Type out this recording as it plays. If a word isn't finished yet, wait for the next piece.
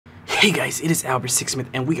Hey guys, it is Albert Sixsmith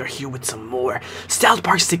and we are here with some more South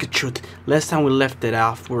Park Stick of Truth. Last time we left it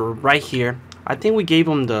off, we're right here. I think we gave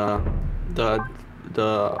him the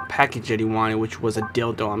package that he wanted, which was a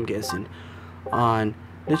dildo, I'm guessing.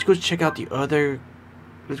 Let's go check out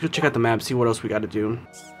let's go check out the map, see what else we gotta do.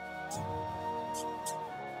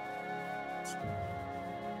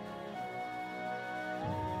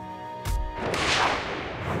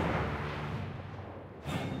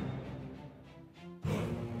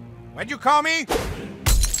 What'd you call me?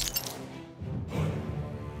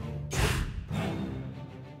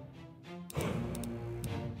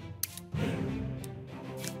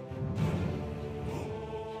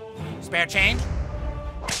 Spare change?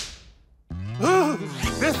 Ooh,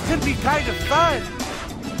 this can be kind of fun.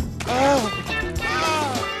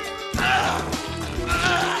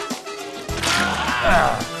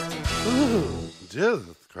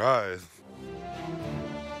 Jesus Christ.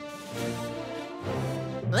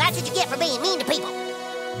 Well, that's what you get for being mean to people.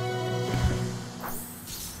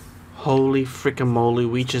 Holy freaking moly,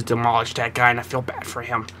 we just demolished that guy and I feel bad for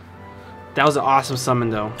him. That was an awesome summon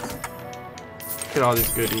though. Look at all these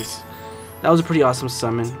goodies. That was a pretty awesome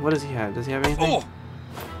summon. What does he have? Does he have anything? Oh.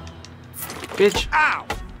 Bitch. Ow!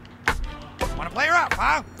 Wanna play her up,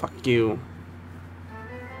 huh? Fuck you.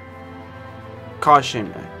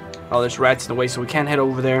 Caution. Oh, there's rats in the way, so we can't head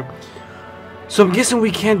over there. So I'm guessing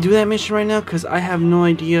we can't do that mission right now because I have no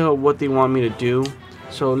idea what they want me to do.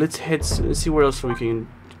 So let's see where else we can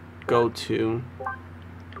go to.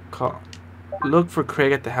 Look for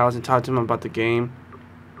Craig at the house and talk to him about the game.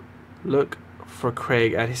 Look for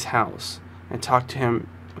Craig at his house and talk to him.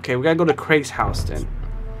 Okay, we gotta go to Craig's house then.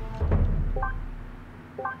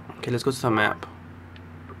 Okay, let's go to the map.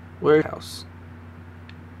 Where's house?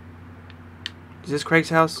 Is this Craig's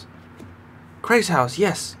house? Craig's house,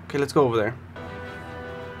 yes. Okay, let's go over there.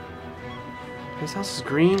 His house is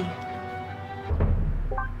green.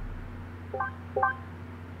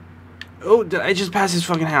 Oh, did I just pass his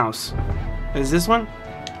fucking house? Is this one?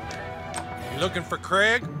 You looking for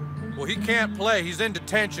Craig? Well, he can't play. He's in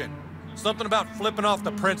detention. Something about flipping off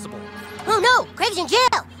the principal. Oh no, Craig's in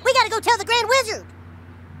jail. We gotta go tell the Grand Wizard.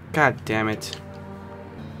 God damn it.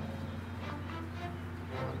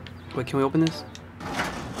 Wait, can we open this?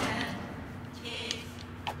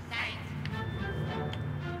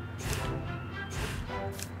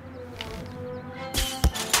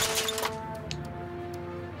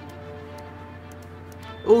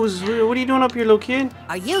 Oh, what are you doing up here, little kid?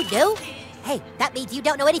 Are you new? Hey, that means you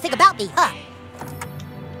don't know anything about me, huh?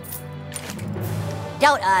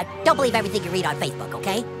 Don't believe everything you read on Facebook,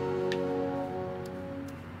 okay?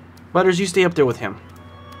 Butters, you stay up there with him.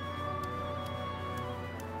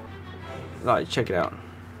 Alright, check it out.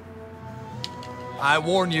 I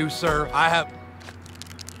warn you, sir, I have...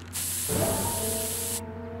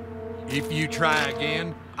 If you try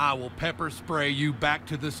again, I will pepper spray you back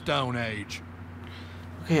to the Stone Age.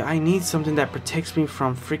 Okay, I need something that protects me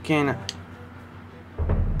from freaking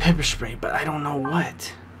pepper spray, but I don't know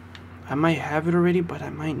what. I might have it already, but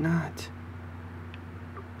I might not.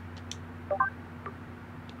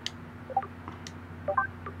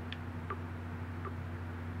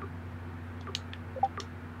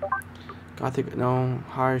 Gothic, no.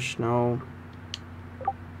 Harsh, no.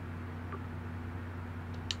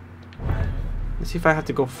 Let's see if I have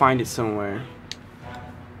to go find it somewhere.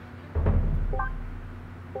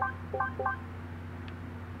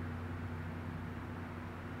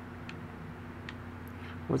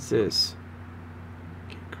 What's this?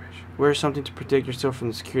 Wear something to protect yourself from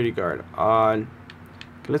the security guard. Okay,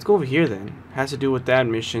 let's go over here then. Has to do with that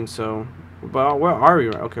mission, so... But where are we?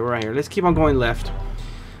 Okay, we're right here. Let's keep on going left.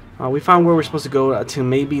 We found where we're supposed to go to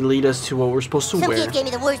maybe lead us to what we're supposed to wear. Some kid gave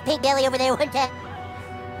me the worst pink belly over there one time.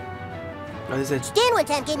 What is it? Stan one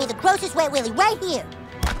time gave me the grossest wet willy right here.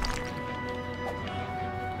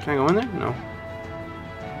 Can I go in there? No.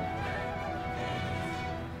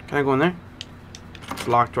 Can I go in there? It's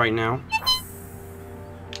locked right now.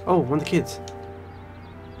 Oh, one of the kids.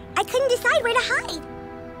 I couldn't decide where to hide.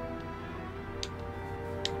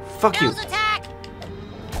 Fuck you. Attack!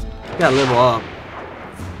 You gotta level up.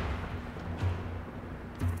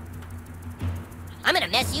 I'm gonna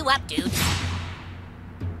mess you up, dude.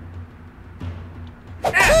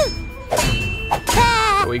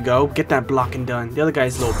 There we go. Get that blocking done. The other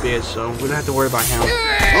guy's a little bitch, so we don't have to worry about him.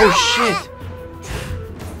 Oh shit!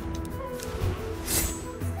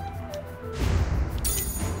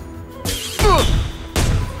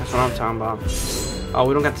 That's what I'm talking about. Oh,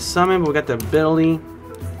 we don't got the summon, but we got the ability.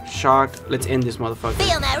 Shocked. Let's end this motherfucker.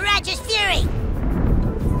 Feel my righteous fury!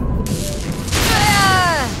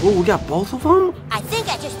 Oh, we got both of them? I think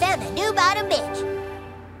I just found a new bottom bitch.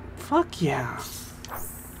 Fuck yeah.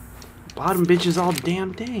 Bottom bitches all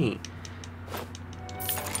damn day.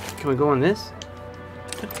 Can we go on this?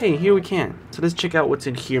 Okay, here we can. So let's check out what's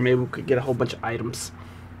in here. Maybe we could get a whole bunch of items.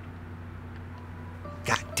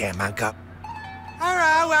 Goddamn, I got.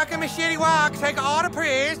 Alright, welcome to Shitty Walk. Take an order,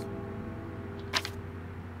 please.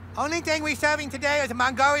 Only thing we serving today is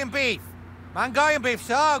Mongolian beef. Mongolian beef,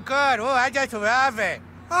 so good. Oh, I just love it.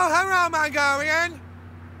 Oh, hello, Mongolian.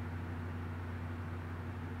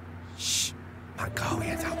 Shh.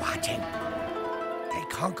 Mongolians are watching. They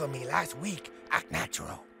conquered me last week. Act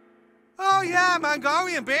natural. Oh, yeah,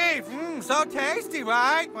 Mongolian beef. Mmm, so tasty,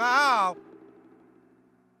 right? Wow.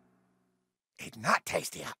 It's not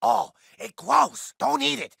tasty at all. It's gross. Don't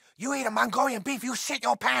eat it. You eat a Mongolian beef, you shit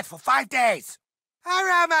your pants for 5 days. All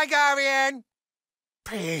right, Mongolian.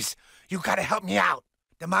 Please, you gotta help me out.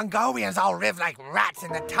 The Mongolians all live like rats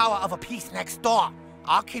in the tower of a piece next door.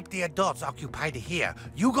 I'll keep the adults occupied here.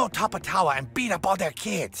 You go top a tower and beat up all their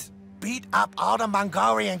kids. Beat up all the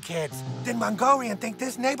Mongolian kids. Then Mongolian think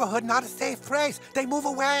this neighborhood not a safe place. They move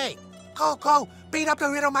away. Go, go, beat up the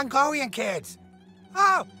little Mongolian kids.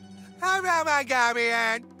 Oh, hello,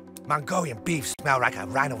 Mongolian. Mongolian beef smell like a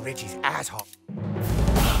Rhino Richie's asshole.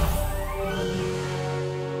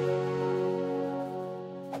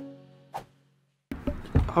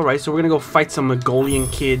 Alright, so we're gonna go fight some Mongolian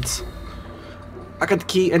kids. I got the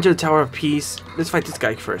key. Enter the Tower of Peace. Let's fight this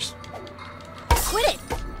guy first. Quit it!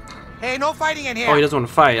 Hey, no fighting in here. Oh, he doesn't want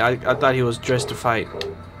to fight. I thought he was dressed to fight.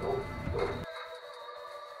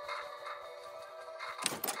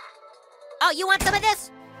 Oh, you want some of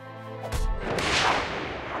this?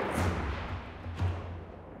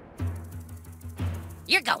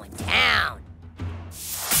 You're going down.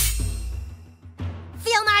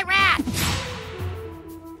 Feel my wrath!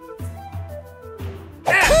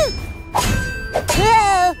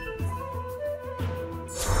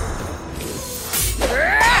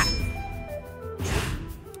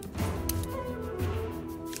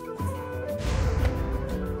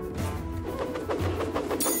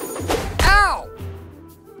 Ow!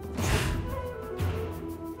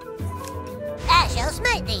 I shall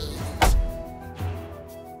smite thee.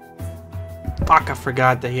 Fuck, I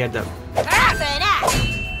forgot that he had the...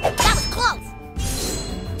 That was close.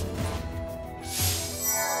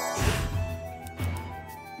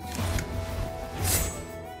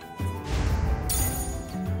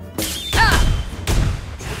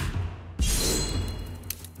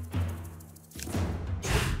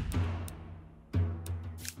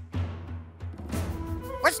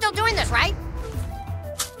 We're still doing this, right?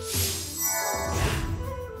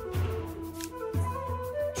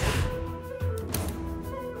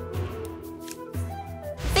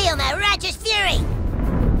 Feel my righteous fury!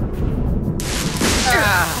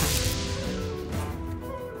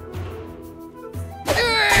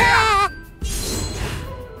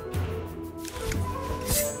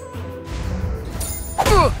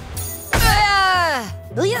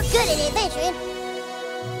 Well, you're good at adventuring.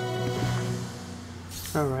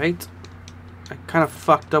 Alright. I kind of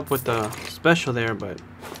fucked up with the special there, but...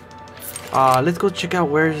 let's go check out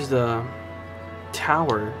where's the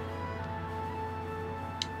tower.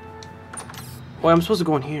 Wait, I'm supposed to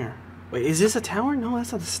go in here. Wait, is this a tower? No,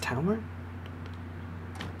 that's not this tower.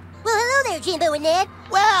 Well, hello there, Jimbo and Ned.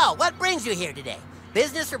 Well, what brings you here today?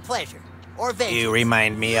 Business or pleasure? Or vengeance? You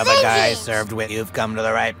remind me of a guy Vengeance! served with. You've come to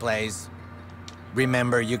the right place.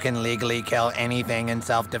 Remember, you can legally kill anything in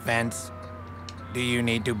self-defense. Do you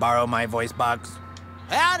need to borrow my voice box?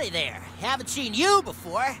 Howdy there. Haven't seen you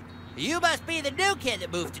before. You must be the new kid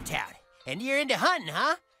that moved to town. And you're into hunting,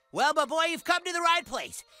 huh? Well, my boy, you've come to the right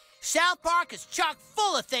place. South Park is chock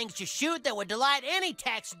full of things to shoot that would delight any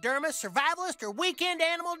taxidermist, survivalist, or weekend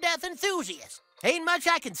animal death enthusiast. Ain't much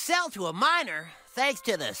I can sell to a minor, thanks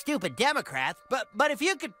to the stupid Democrats, but if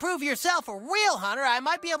you could prove yourself a real hunter, I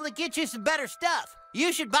might be able to get you some better stuff.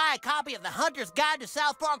 You should buy a copy of The Hunter's Guide to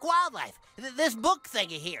South Park Wildlife, this book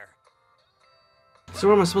thingy here. So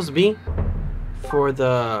where am I supposed to be? For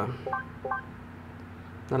the...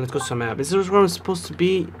 Now let's go to the map. Is this where I'm supposed to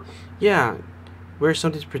be? Yeah. Wear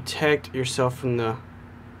something to protect yourself from the...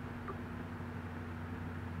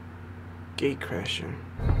 Gate crasher.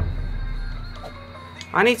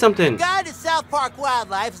 I need something. Guide to South Park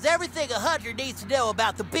Wildlife is everything a hunter needs to know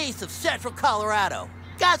about the beasts of central Colorado.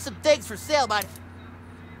 Got some things for sale, but...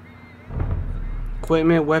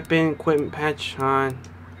 Equipment, weapon, equipment patch on.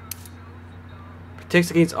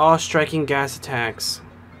 Protects against all striking gas attacks.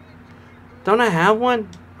 Don't I have one?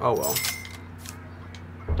 Oh well.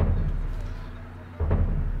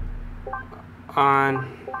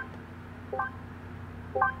 On.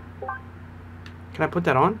 Can I put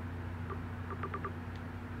that on?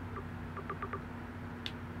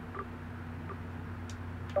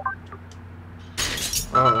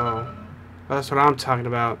 Uh-oh. That's what I'm talking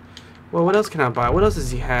about. Well, what else can I buy? What else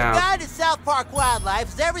does he have? Guide to South Park Wildlife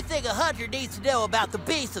is everything a hunter needs to know about the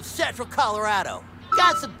beasts of Central Colorado.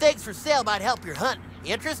 Got some things for sale might help your hunting.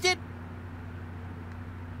 Interested?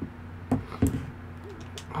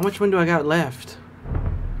 How much money do I got left?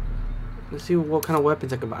 Let's see what kind of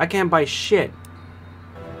weapons I can buy. I can't buy shit.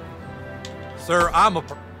 Sir, I'm a...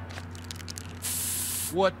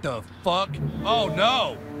 What the fuck? Oh,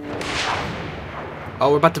 no!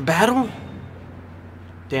 Oh, we're about to battle?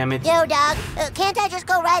 Damn it. Yo, dog, can't I just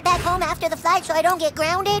go right back home after the flight so I don't get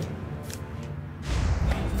grounded?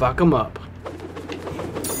 Fuck him up.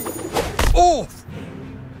 Oh!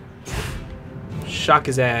 Shock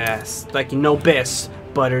his ass. Like you know best,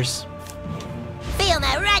 Butters. Feel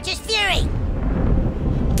my righteous fury!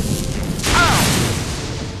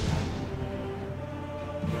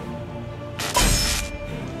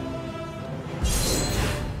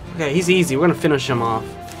 Okay, he's easy. We're gonna finish him off.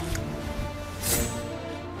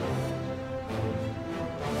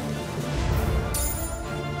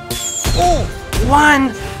 Oh!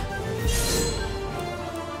 One!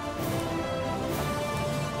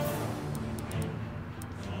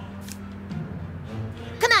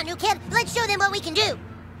 Come on, new kid, let's show them what we can do!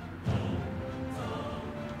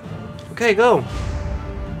 Okay, go.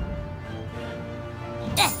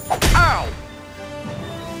 Ow!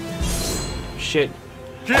 Shit.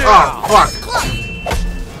 Get Oh, out! fuck. Close!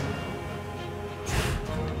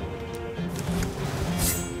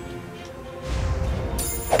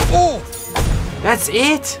 Oh! That's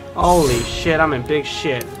it? Holy shit, I'm in big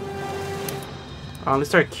shit. Let's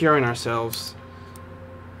start curing ourselves.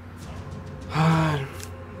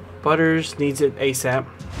 Butters needs it ASAP.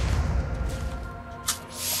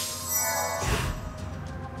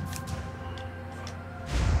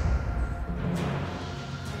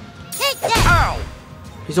 Take that! Ow!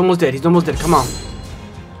 He's almost dead. He's almost dead. Come on. Eye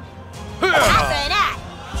for an eye!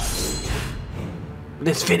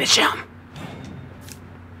 Let's finish him.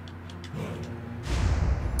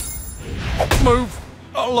 Move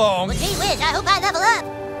along. Well, gee whiz, I hope I level up!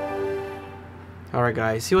 Alright,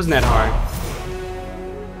 guys. He wasn't that hard.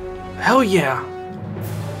 Hell yeah.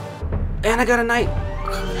 And I got a knight.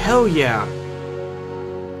 Hell yeah.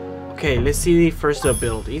 Okay, let's see the first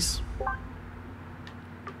abilities.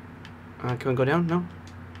 Can we go down? No.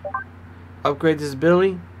 Upgrade this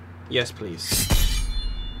ability? Yes, please.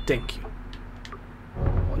 Thank you.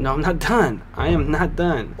 No, I'm not done. I am not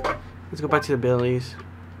done. Let's go back to the abilities.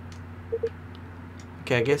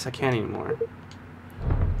 Okay, I guess I can't anymore.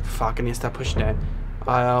 Fuck, I need to stop pushing that.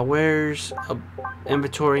 Where's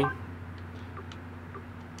inventory?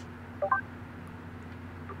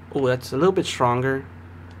 Oh, that's a little bit stronger.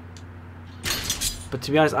 But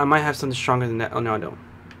to be honest, I might have something stronger than that. Oh, no, I don't.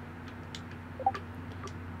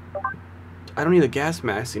 I don't need a gas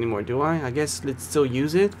mask anymore, do I? I guess let's still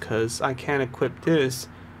use it, because I can't equip this.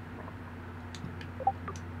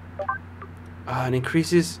 It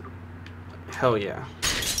increases... Hell yeah.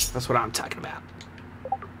 That's what I'm talking about.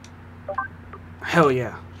 Hell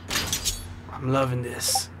yeah. I'm loving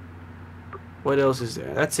this. What else is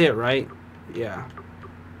there? That's it, right? Yeah.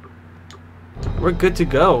 We're good to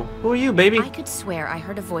go. Who are you, baby? I could swear I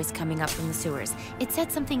heard a voice coming up from the sewers. It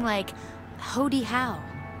said something like, "Hody how."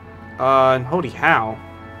 Hody how?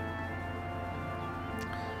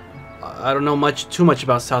 I don't know too much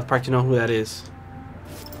about South Park to know who that is.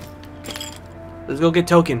 Let's go get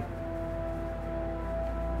Token.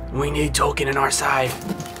 We need Token in our side.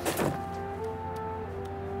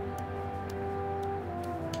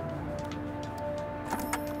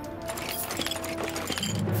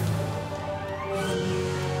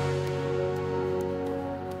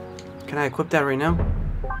 Can I equip that right now?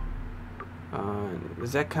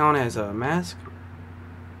 Does that count as a mask?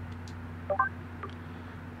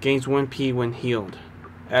 Gains 1p when healed.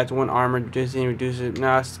 Adds 1 armor, reduces it.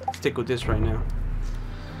 Nah, stick with this right now.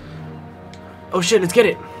 Oh shit, let's get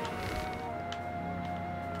it!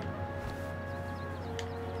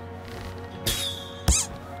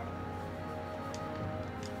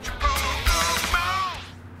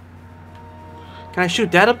 Can I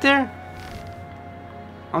shoot that up there?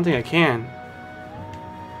 I don't think I can.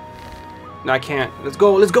 No, I can't. Let's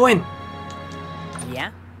go in! Yeah?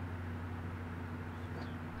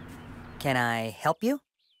 Can I help you?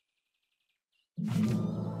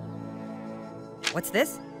 What's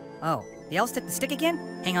this? Oh, the elves took the stick again?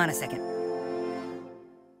 Hang on a second.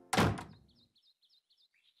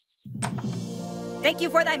 Thank you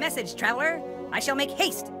for thy message, traveler. I shall make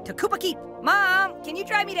haste to Koopa Keep. Mom, can you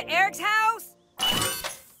drive me to Eric's house?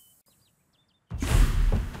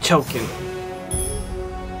 Token.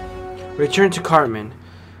 Return to Cartman.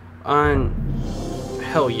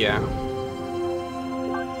 Hell yeah.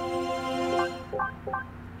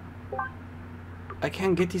 I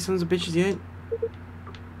can't get these sons of bitches yet.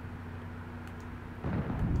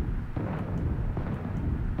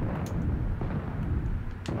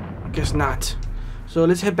 Guess not. So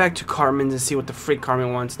let's head back to Carmen's and see what the freak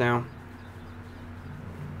Carmen wants now.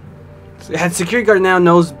 That security guard now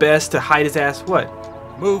knows best to hide his ass. What?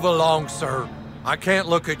 Move along, sir. I can't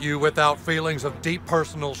look at you without feelings of deep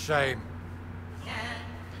personal shame.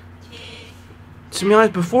 To be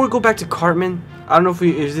honest, before we go back to Cartman, I don't know if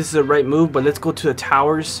this is the right move, but let's go to the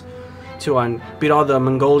towers to beat all the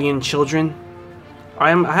Mongolian children. I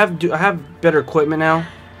have better equipment now,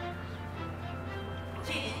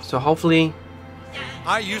 so hopefully.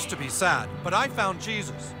 I used to be sad, but I found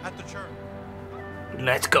Jesus at the church.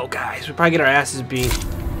 Let's go, guys. We probably get our asses beat.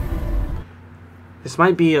 This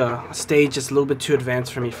might be a stage just a little bit too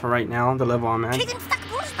advanced for me for right now, the level I'm at.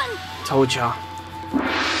 Told ya.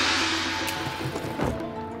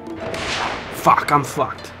 Fuck, I'm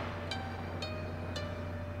fucked.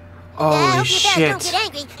 Holy shit. Don't get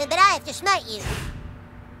angry, but I have to smite you.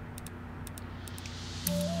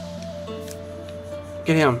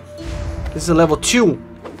 Get him. This is a level 2.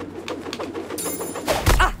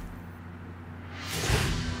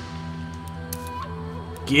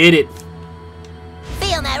 Get it.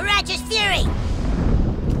 Feel my righteous fury.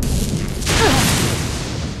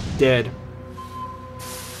 Dead.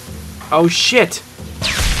 Oh shit.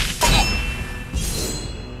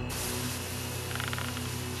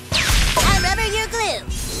 I'm rubber, you're glue.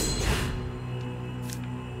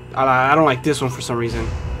 I don't like this one for some reason.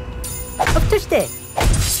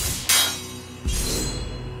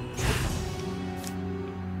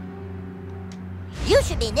 You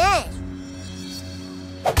should be nice.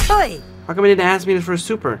 Oi! How come he didn't ask me for a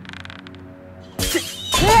super?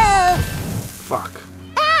 Whoa. Fuck.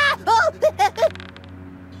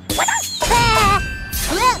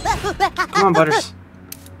 Come on, Butters.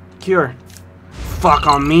 Cure. Fuck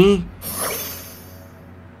on me.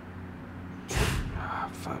 Ah,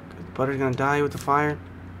 fuck. Butters gonna die with the fire.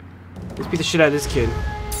 Let's beat the shit out of this kid.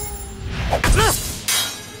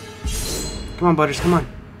 Come on, Butters. Come on.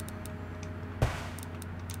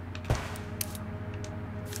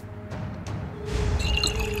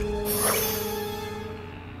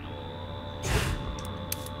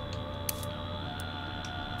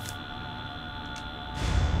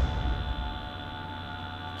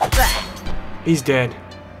 He's dead.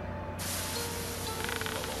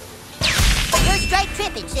 You're straight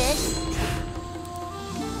tripping, son.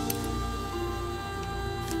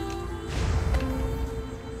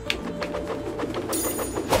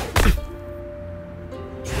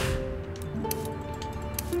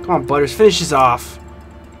 Come on, Butters. Finish this off.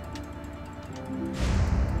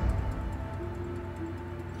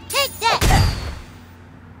 Take that.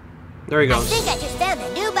 There he I goes. think I just found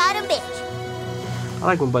a new bottom bitch. I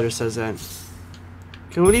like when Butters says that.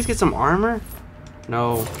 Can we at least get some armor?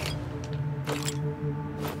 No.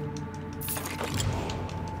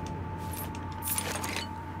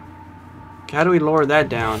 Okay, how do we lower that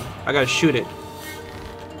down? I gotta shoot it.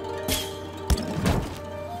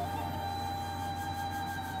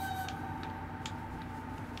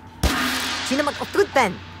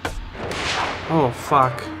 Oh,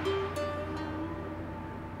 fuck.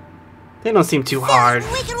 They don't seem too hard.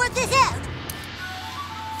 We can work this out.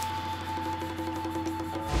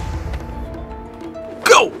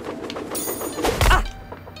 Go!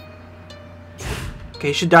 Okay,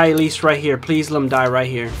 he should die at least right here. Please let him die right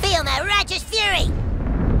here. Feel my righteous fury.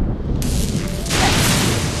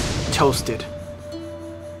 Toasted.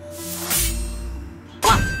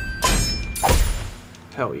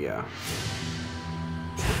 Hell yeah.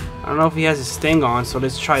 I don't know if he has his sting on, so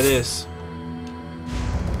let's try this.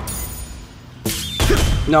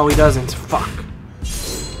 No, he doesn't. Fuck.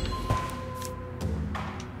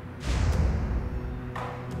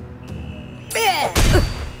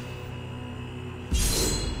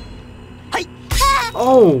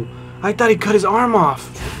 Oh! I thought he cut his arm off.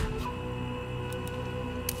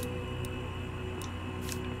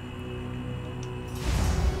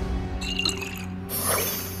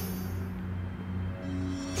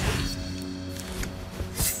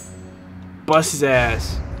 Bust his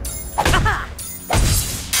ass.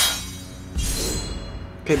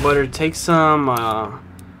 Okay, Butter, take some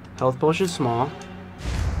health potion small.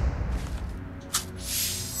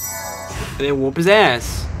 And then whoop his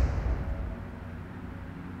ass.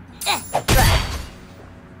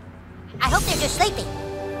 I hope they're just sleeping.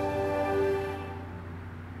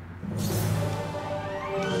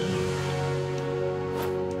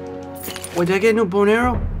 Wait, did I get a new bow and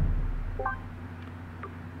arrow?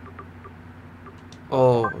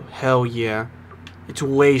 Oh, hell yeah. It's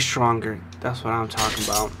way stronger. That's what I'm talking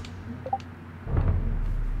about.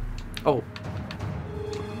 Oh.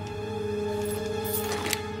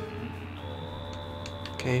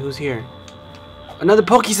 Okay, who's here? Another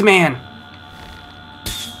Pokemon!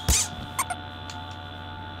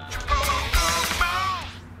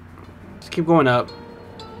 Let's keep going up.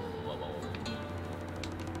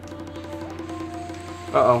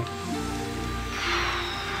 Uh-oh.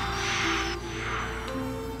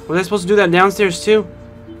 Was I supposed to do that downstairs too?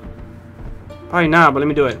 Probably not, but let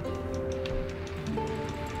me do it.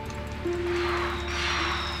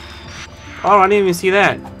 Oh, I didn't even see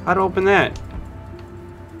that. How to open that?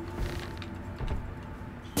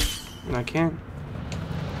 I can't.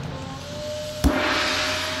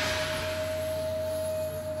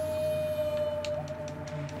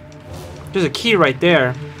 There's a key right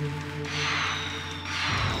there.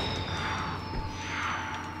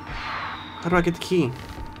 How do I get the key?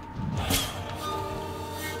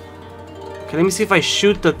 Okay, let me see if I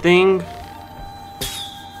shoot the thing.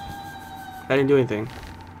 I didn't do anything.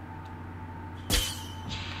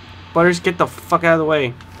 Butters, get the fuck out of the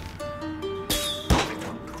way.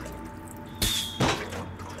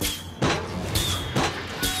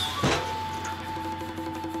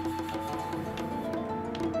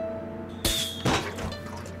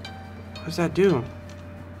 What does that do?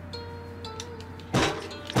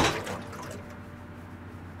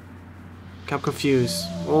 I'm confused.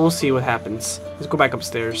 We'll see what happens. Let's go back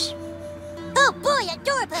upstairs. Oh boy, a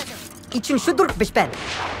door puzzle!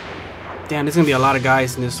 Damn, there's gonna be a lot of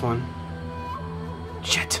guys in this one.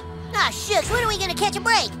 Shit. Ah, shucks, when are we gonna catch a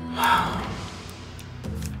break?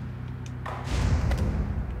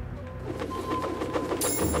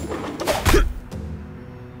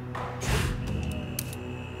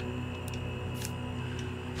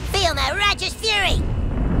 Feel my righteous fury!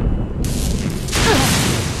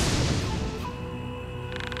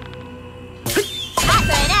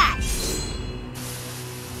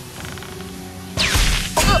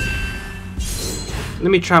 Let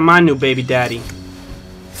me try my new baby daddy.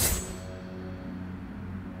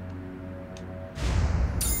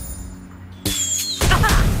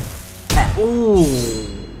 Ooh.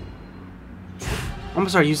 I'm gonna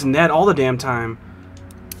start using that all the damn time.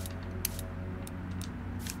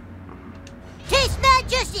 Taste my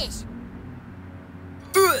justice!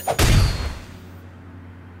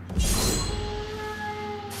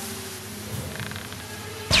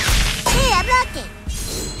 Hey, I blocked it!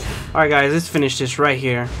 Alright guys, let's finish this right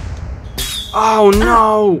here. Oh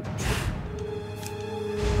no!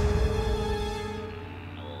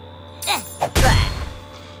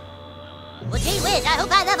 Well, gee whiz, I hope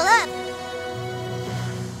I level up!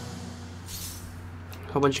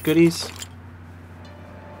 Whole bunch of goodies.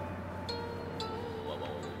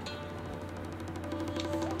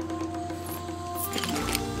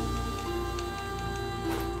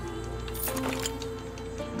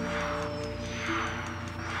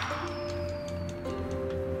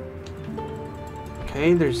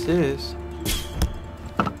 Okay, there's this.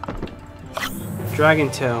 Dragon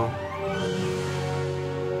tail.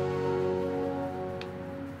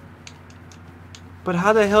 But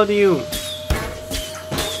how the hell do you...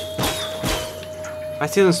 I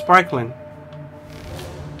see them sparkling.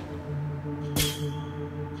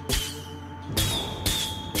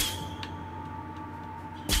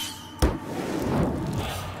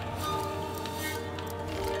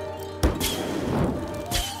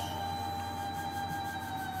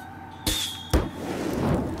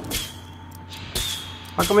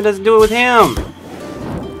 How come it doesn't do it with him?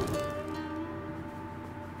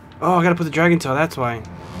 Oh, I gotta put the dragon tail, that's why.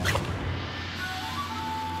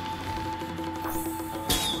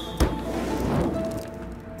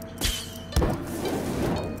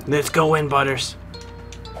 Let's go in, Butters.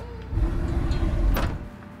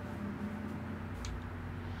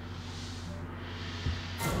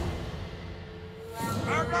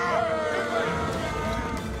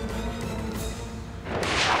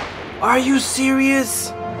 Are you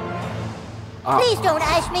serious? Please don't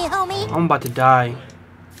ice me, homie. I'm about to die.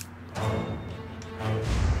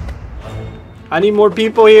 I need more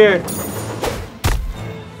people here.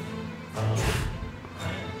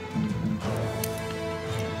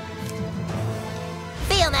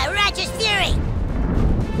 Feel my righteous fury.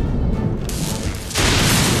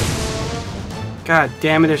 God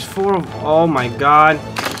damn it, there's 4 of... Oh my god.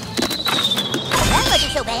 That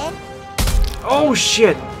wasn't so bad. Oh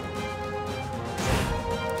shit.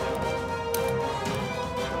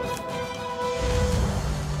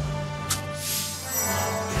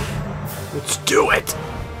 Let's do it!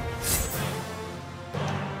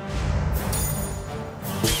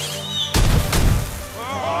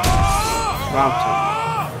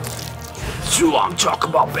 That's what I'm talking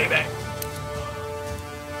about, baby.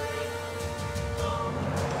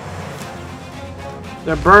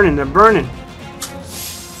 They're burning, they're burning.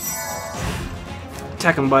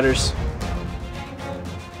 Attack them, Butters.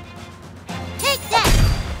 Take that!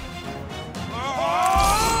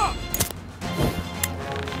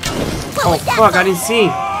 Oh fuck, I didn't see.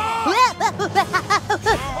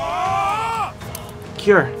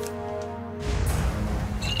 Cure.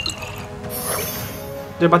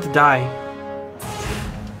 They're about to die.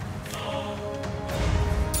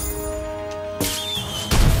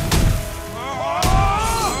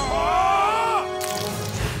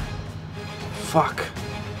 Fuck.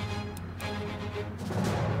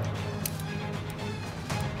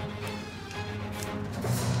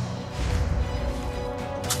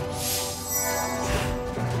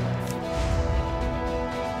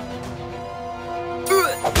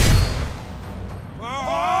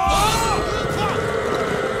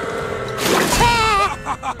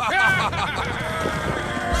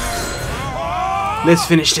 Let's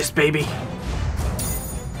finish this, baby.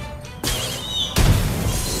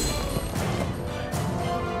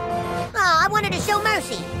 I wanted to show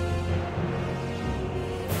mercy.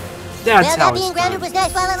 That's Well, how that being it's grounded done. was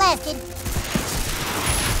nice while it lasted.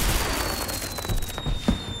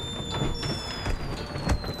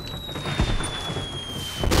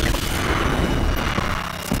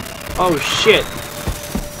 Oh shit.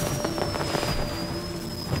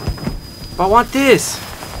 But I want this.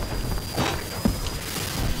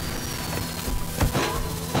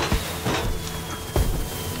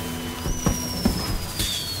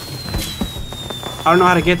 I don't know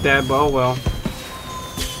how to get that, but oh well.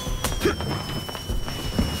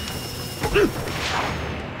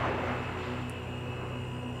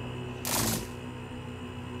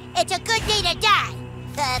 It's a good day to die.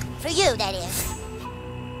 For you, that is.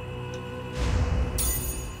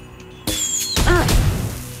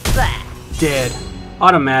 Dead.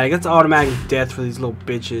 Automatic. That's automatic death for these little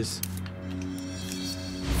bitches.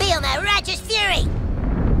 Feel my righteous fury.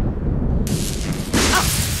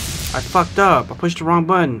 I fucked up. I pushed the wrong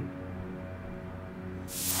button.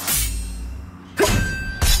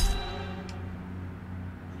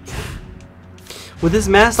 With this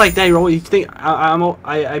mask like that, you think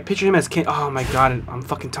I picture him as Ken. Oh my god, I'm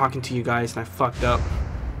fucking talking to you guys and I fucked up.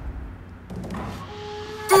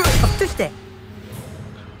 Tuesday.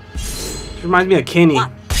 It reminds me of Kenny.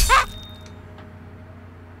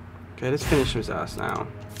 Okay, let's finish his ass now.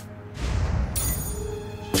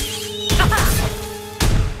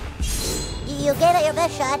 You gave it your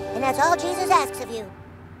best shot, and that's all Jesus asks of you.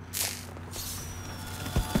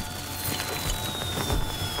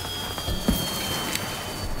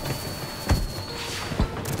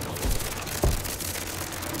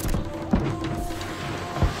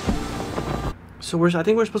 So I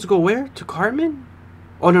think we're supposed to go where? To Cartman?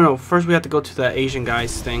 Oh no, first we have to go to the Asian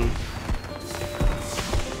guys thing.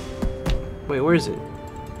 Wait, where is it?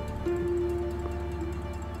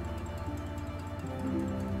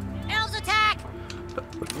 Elves attack!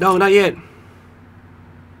 No, not yet.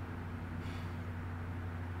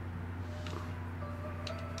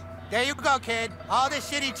 There you go, kid. All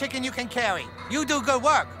this shitty chicken you can carry. You do good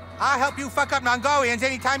work. I'll help you fuck up Mongolians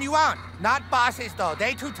anytime you want. Not bosses, though.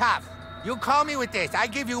 They too tough. You call me with this. I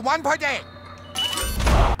give you 1 per day.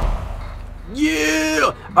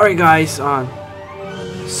 Yeah! Alright guys,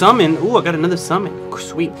 summon. Ooh, I got another summon.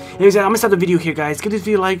 Sweet. Anyways, I'm gonna start the video here, guys. Give this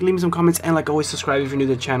video a like, leave me some comments, and like always, subscribe if you're new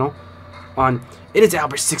to the channel. It is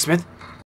Albert Sixsmith,